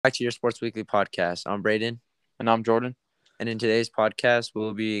back to your Sports Weekly podcast. I'm Braden, And I'm Jordan. and in today's podcast,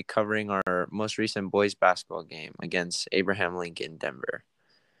 we'll be covering our most recent boys basketball game against Abraham Lincoln Denver.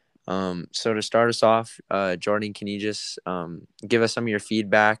 So to start us off, Jordan, can you just give us some of your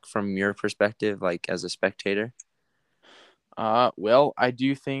feedback from your perspective, like as a spectator? Well, I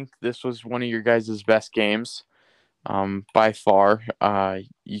do think this was one of your guys' best games, by far.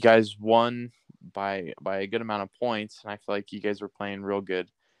 You guys won by a good amount of points, and I feel like you guys were playing real good.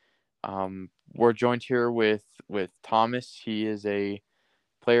 We're joined here with Thomas. He is a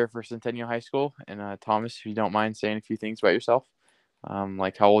player for Centennial High School. And Thomas, if you don't mind saying a few things about yourself,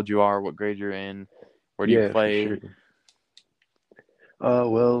 like how old you are, what grade you're in, where do you Yeah, for play? sure.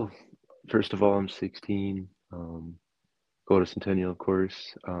 Well, first of all, I'm 16. Go to Centennial, of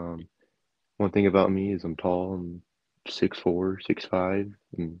course. One thing about me is I'm tall. I'm 6'4", 6'5",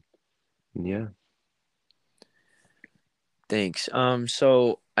 and yeah. Thanks.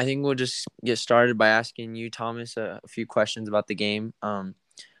 So I think we'll just get started by asking you, Thomas, a few questions about the game,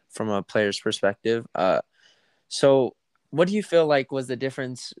 from a player's perspective. So what do you feel like was the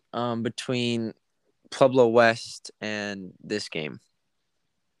difference between Pueblo West and this game?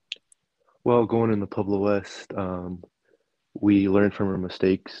 Well, going into Pueblo West, we learned from our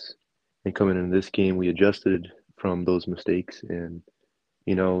mistakes, and coming into this game, we adjusted from those mistakes, and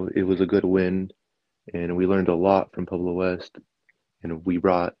it was a good win, and we learned a lot from Pueblo West, and we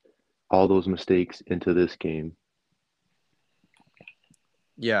brought all those mistakes into this game.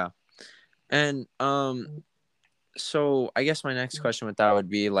 Yeah. And so I guess my next question with that would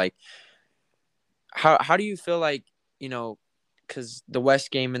be like how do you feel like, you know, because the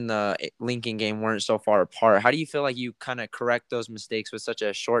West game and the Lincoln game weren't so far apart. How do you feel like you kind of correct those mistakes with such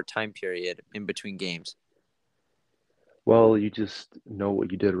a short time period in between games? Well, you just know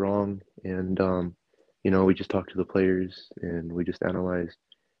what you did wrong, and we just talked to the players and we just analyzed,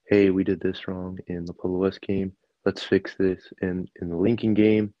 hey, we did this wrong in the Pueblo West game. Let's fix this in the Lincoln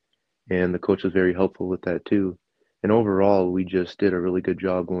game, and the coach was very helpful with that too. And overall, we just did a really good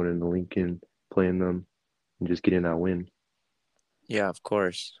job going into Lincoln, playing them, and just getting that win. Yeah, of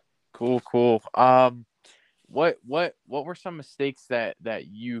course. Cool. What were some mistakes that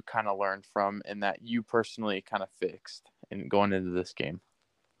you kind of learned from and that you personally kind of fixed in going into this game?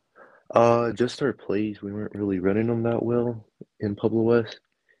 Just our plays, we weren't really running them that well in Pueblo West.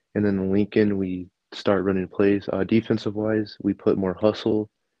 And then in Lincoln, we start running plays. Defensive wise, we put more hustle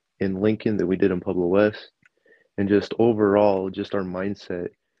in Lincoln than we did in Pueblo West. And just overall, just our mindset,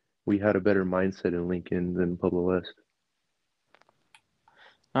 we had a better mindset in Lincoln than Pueblo West.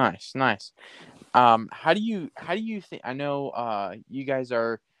 Nice. How do you think? I know you guys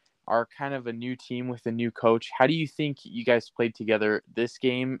are kind of a new team with a new coach. How do you think you guys played together this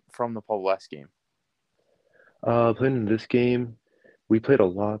game from the Pueblo West game? Playing in this game, we played a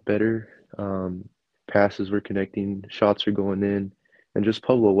lot better. Passes were connecting, shots were going in, and just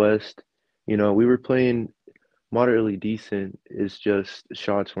Pueblo West, we were playing moderately decent. It's just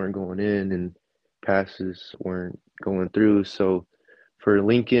shots weren't going in and passes weren't going through. So for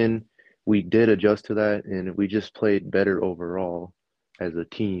Lincoln, we did adjust to that and we just played better overall as a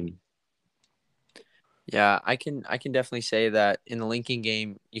team. Yeah, I can definitely say that in the Lincoln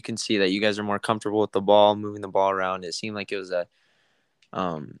game, you can see that you guys are more comfortable with the ball, moving the ball around. It seemed like it was a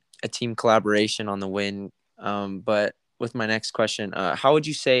team collaboration on the win. But with my next question, how would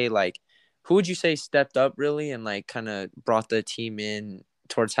you say like who would you say stepped up really and like kind of brought the team in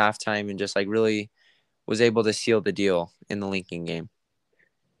towards halftime and just like really was able to seal the deal in the Lincoln game?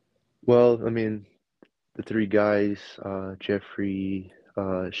 Well, I mean, the three guys, Jeffrey,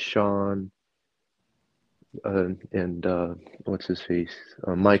 Sean, and what's his face?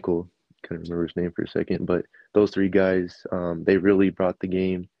 Michael. Couldn't remember his name for a second, but those three guys, they really brought the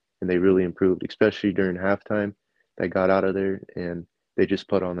game and they really improved, especially during halftime. They got out of there and they just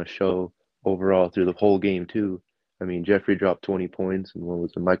put on a show overall through the whole game too. I mean, Jeffrey dropped 20 points, and what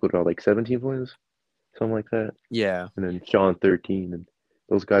was it? Michael dropped like 17 points, something like that, Yeah. and then Sean 13. And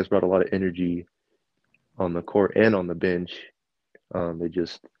those guys brought a lot of energy on the court and on the bench. They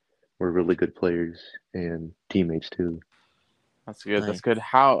just were really good players and teammates too. That's good. Nice. That's good.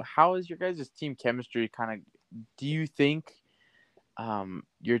 How is your guys' team chemistry kind of? Do you think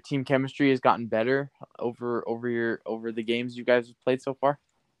your team chemistry has gotten better over the games you guys have played so far?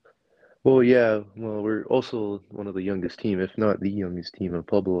 Well, yeah. Well, we're also one of the youngest team, if not the youngest team in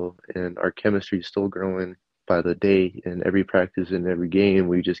Pueblo, and our chemistry is still growing by the day. And every practice and every game,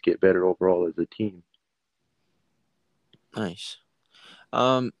 we just get better overall as a team. Nice.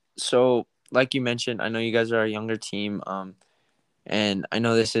 So like you mentioned, I know you guys are a younger team. And I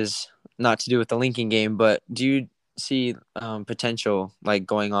know this is not to do with the Lincoln game, but do you see potential like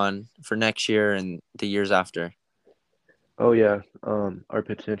going on for next year and the years after? Oh yeah, our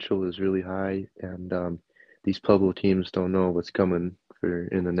potential is really high, and these Pueblo teams don't know what's coming for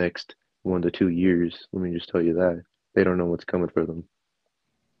in the next 1 to 2 years. Let me just tell you that they don't know what's coming for them.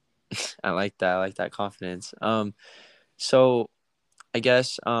 I like that. I like that confidence. So I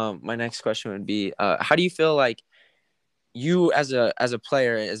guess my next question would be, how do you feel like you as a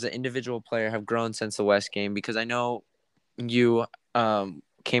player, as an individual player, have grown since the West game? Because I know you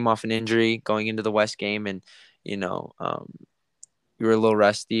came off an injury going into the West game, and you know you were a little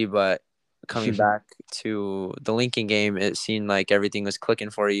rusty, but coming back to the Lincoln game, it seemed like everything was clicking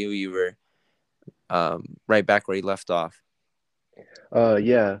for you. You were right back where you left off.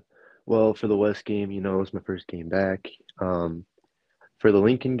 Yeah. Well, for the West game, it was my first game back. Um, for the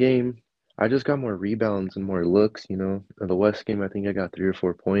Lincoln game, I just got more rebounds and more looks. In the West game, I think I got 3 or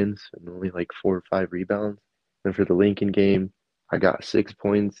 4 points and only like 4 or 5 rebounds. And for the Lincoln game, I got 6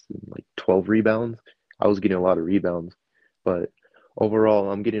 points and like 12 rebounds. I was getting a lot of rebounds, but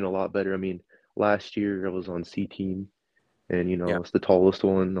overall, I'm getting a lot better. I mean, last year I was on C team, and Yeah. it's the tallest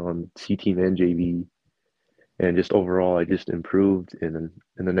one on C team and JV. And just overall, I just improved. And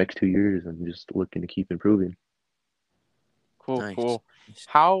in the next 2 years, I'm just looking to keep improving. Cool, Nice. cool.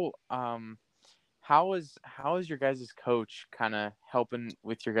 How is your guys' coach kind of helping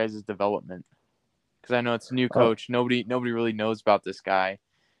with your guys' development? Because I know it's a new Uh, coach. Nobody really knows about this guy.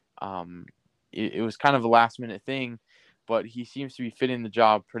 It was kind of a last minute thing, but he seems to be fitting the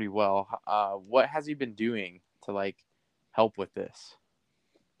job pretty well. What has he been doing to like help with this?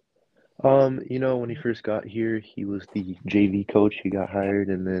 when he first got here, he was the JV coach. He got hired,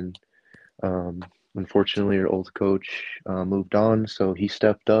 and then um, unfortunately, our old coach moved on, so he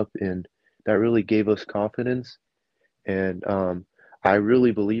stepped up, and that really gave us confidence. And I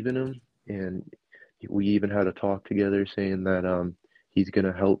really believe in him, and we even had a talk together saying that he's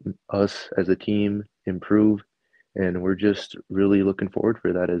gonna help us as a team improve, and we're just really looking forward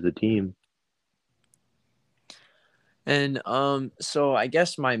for that as a team. And so I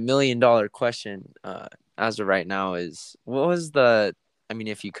guess my $1 million question as of right now is, what was the, I mean,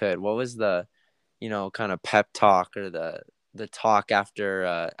 if you could, what was the, kind of pep talk or the talk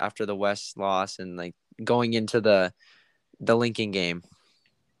after the West loss and like going into the Lincoln game?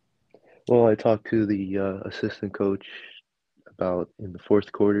 Well, I talked to the assistant coach about in the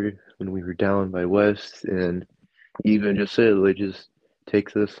fourth quarter when we were down by West, and he even just said, like, just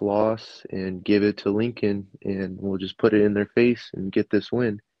take this loss and give it to Lincoln, and we'll just put it in their face and get this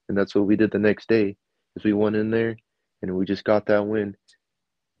win. And that's what we did the next day, is we went in there and we just got that win.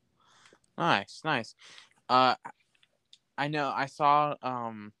 Nice, nice. Uh, I know I saw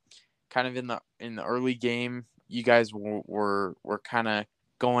kind of in the early game, you guys were kind of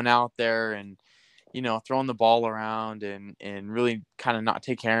going out there and throwing the ball around and really kind of not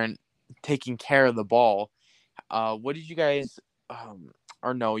taking care of the ball. What did you guys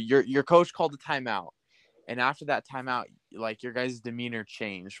or no, your coach called the timeout, and after that timeout, like your guys' demeanor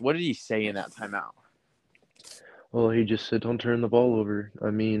changed. What did he say in that timeout? Well, he just said, don't turn the ball over. I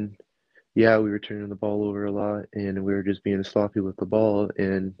mean, yeah, we were turning the ball over a lot and we were just being sloppy with the ball.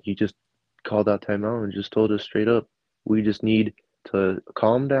 And he just called out timeout and just told us straight up, we just need to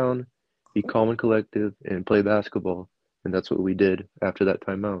calm down, be calm and collective, and play basketball. And that's what we did after that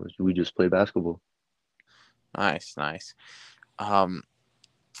timeout. Is we just played basketball. Nice, nice. Um,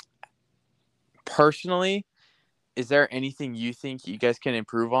 Personally, is there anything you think you guys can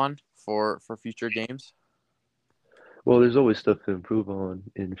improve on for future games? Well, there's always stuff to improve on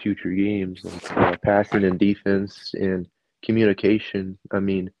in future games, like passing and defense and communication. I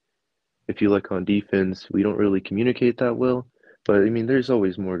mean, if you look on defense, we don't really communicate that well. But I mean, there's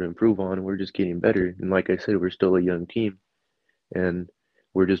always more to improve on. We're just getting better. And like I said, we're still a young team and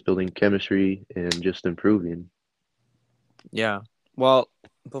we're just building chemistry and just improving. Yeah. Well,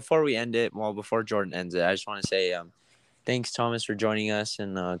 before Jordan ends it, I just want to say thanks, Thomas, for joining us,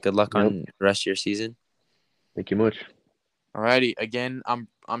 and good luck Yep. on the rest of your season. Thank you much. Alrighty, again,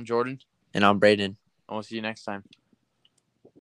 I'm Jordan, And I'm Braden. and we'll see you next time.